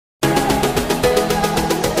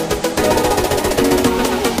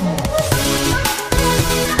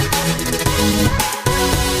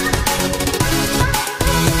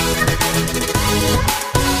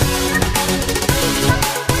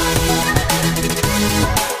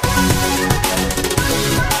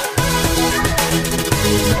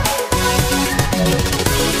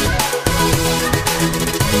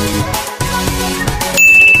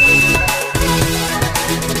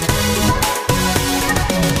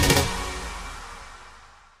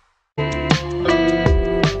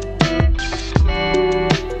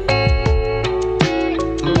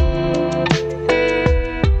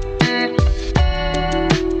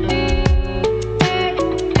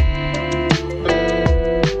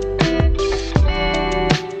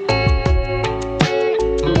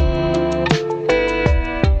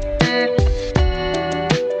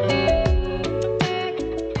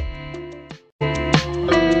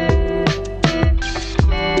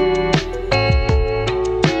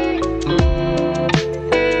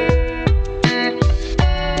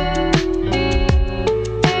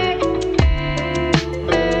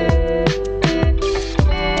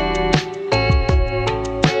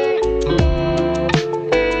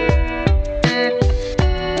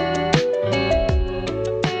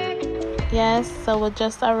So we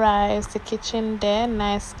just arrived. The kitchen there,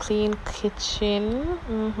 nice clean kitchen.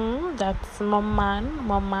 That's my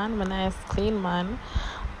nice clean man.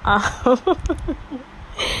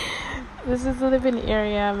 This is the living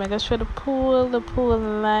area. I'm gonna show the pool. The pool is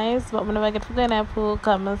nice, but whenever I get to go in that pool,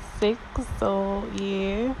 I'm sick. So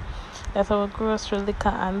yeah, that's our grocery, liquor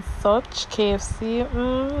and such. KFC.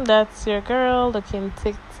 That's your girl looking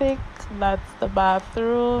tick. That's the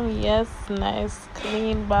bathroom. Yes, nice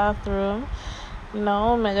clean bathroom.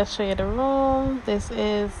 No, I'm gonna show you the room. This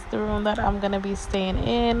is the room that I'm gonna be staying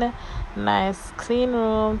in. Nice clean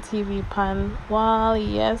room, TV pan wall.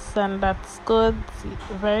 Yes, and that's good.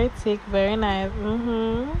 Very thick, very nice.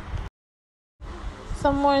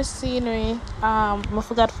 Some more scenery. I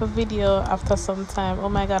forgot for video after some time. Oh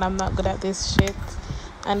my god, I'm not good at this shit.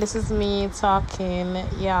 And this is me talking.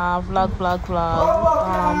 Yeah, vlog.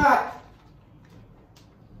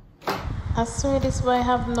 I swear this boy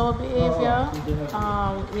have no behavior.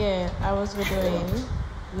 Yeah, I was videoing.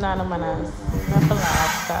 None of manners. Not for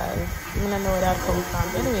laugh, guys. I don't know where that comes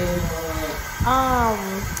from. Anyways,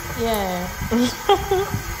 yeah.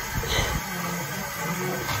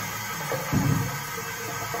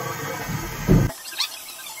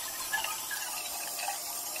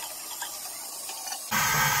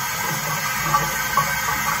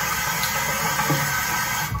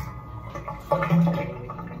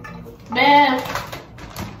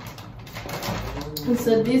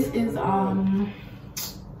 So this is I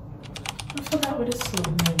forgot what it's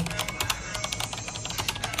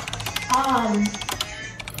called.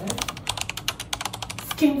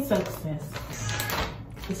 Skin Success.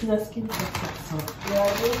 This is a Skin Success.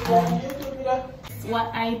 What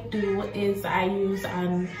I do is I use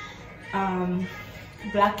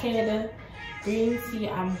blackhead, green tea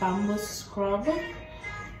and bamboo scrub.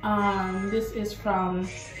 This is from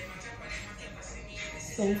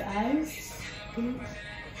St. Ives.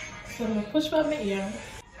 So I'm gonna push back my ear.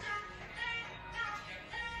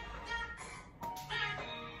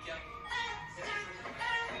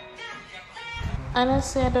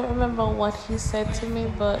 Honestly, I don't remember what he said to me,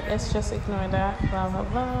 but let's just ignore that. Blah blah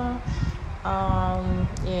blah.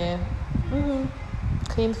 Yeah.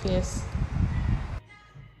 Clean face.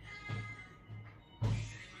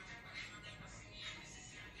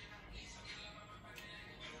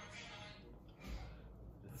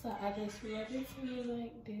 So I just rub it for you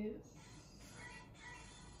like this.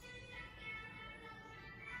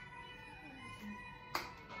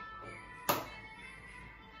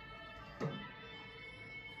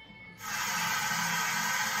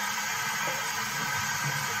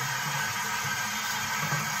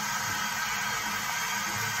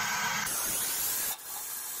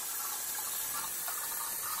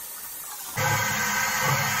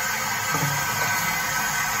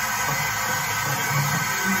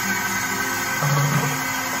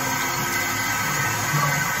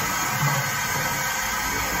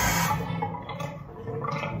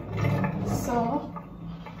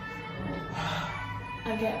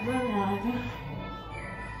 I get burned.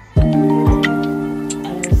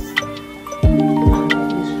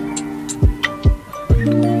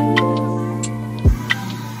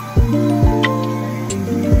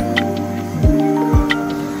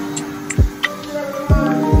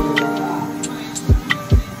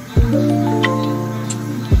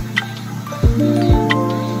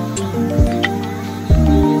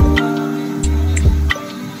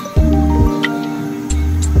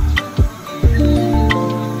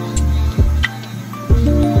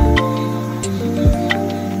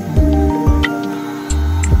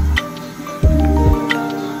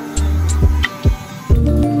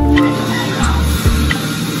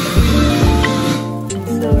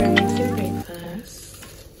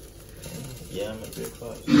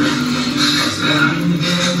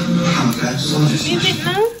 Is it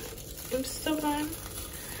now? I'm stubborn.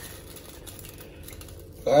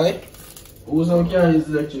 Alright? Who's on carrying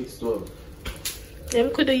the electric stove? Them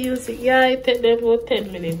could have used it. Yeah, it take them about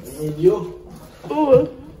 10 minutes. Need you? Oh.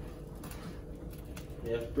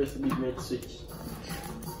 You have to press the big red switch.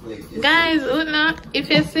 Guys, if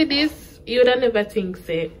you see this, you would never think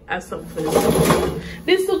say as something.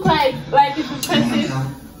 This look like if you press it,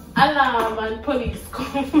 alarm and police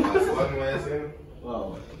come.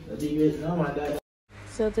 Wow. I think it's now my dad.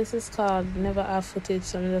 So this is called Never Have Footage,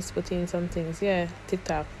 so I'm just putting some things. Yeah,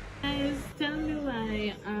 TikTok. Guys, tell me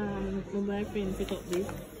why my boyfriend picked up this.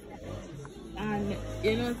 And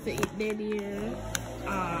you know, so it dead here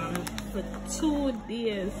for 2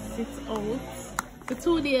 days. It's out. For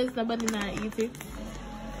 2 days nobody not eat it.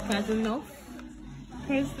 That's enough.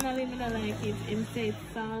 Personally, I don't like it. It say it's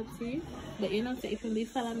salty. But you know, so if you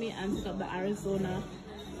follow me and pick up the Arizona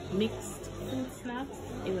mixed fruit snacks,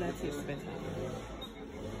 it would have tasted better.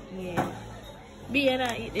 Yeah. Be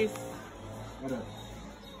and eat this.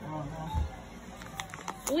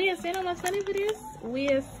 Waste, you know how much money for this?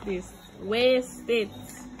 Waste this. Waste it.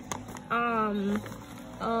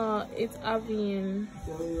 It's having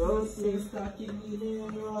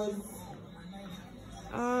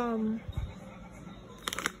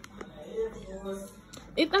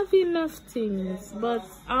it have enough things, but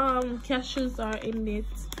cashews are in it.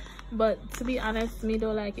 But to be honest, me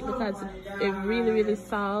don't like it because it really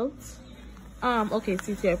salt. Okay,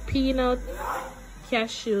 see here, peanuts,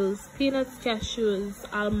 cashews,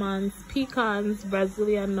 almonds, pecans,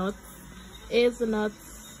 Brazilian nuts,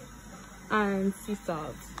 hazelnuts, and sea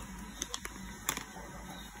salt.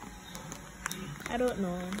 I don't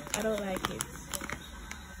know. I don't like it.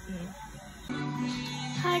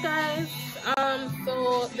 Hi guys.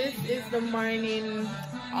 So this is the morning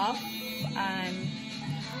off, and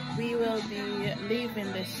we will be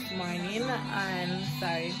leaving this morning. And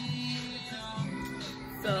sorry.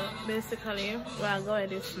 So basically, we're going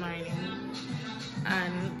this morning,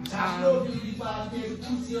 and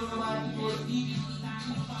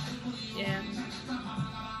yeah.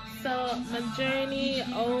 So my journey,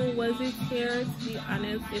 how was it here? To be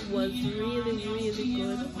honest, it was really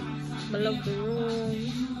good. I love the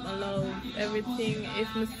room, I love everything.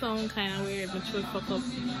 If my sound kind of weird, my throat fuck up.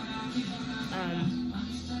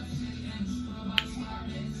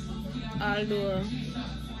 Although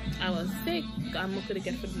I was sick, I'm not gonna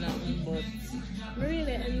get for nothing, but I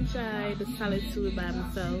really enjoy the solitude by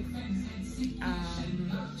myself.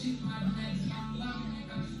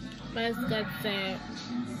 But as God said,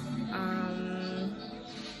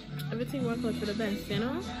 everything worked out for the best, you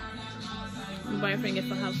know. My boyfriend gets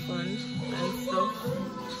to have fun and stuff.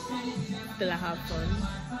 Still I have fun.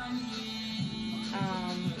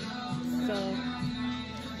 So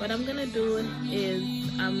what I'm gonna do is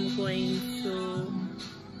I'm going to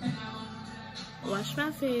wash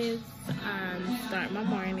my face and start my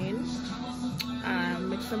morning,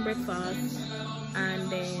 make some breakfast, and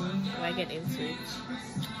then I get into it.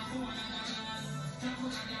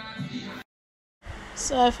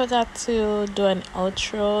 So I forgot to do an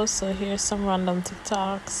outro, so here's some random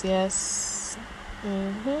TikToks. Yes.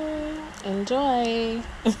 Enjoy.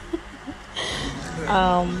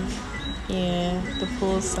 Yeah, the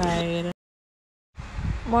poolside.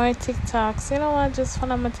 More TikToks. You know what? Just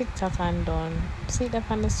follow my TikTok and done. See them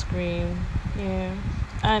on the screen. Yeah.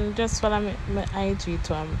 And just follow my IG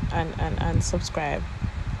too, and subscribe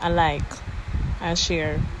and like and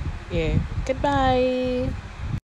share. Yeah. Goodbye.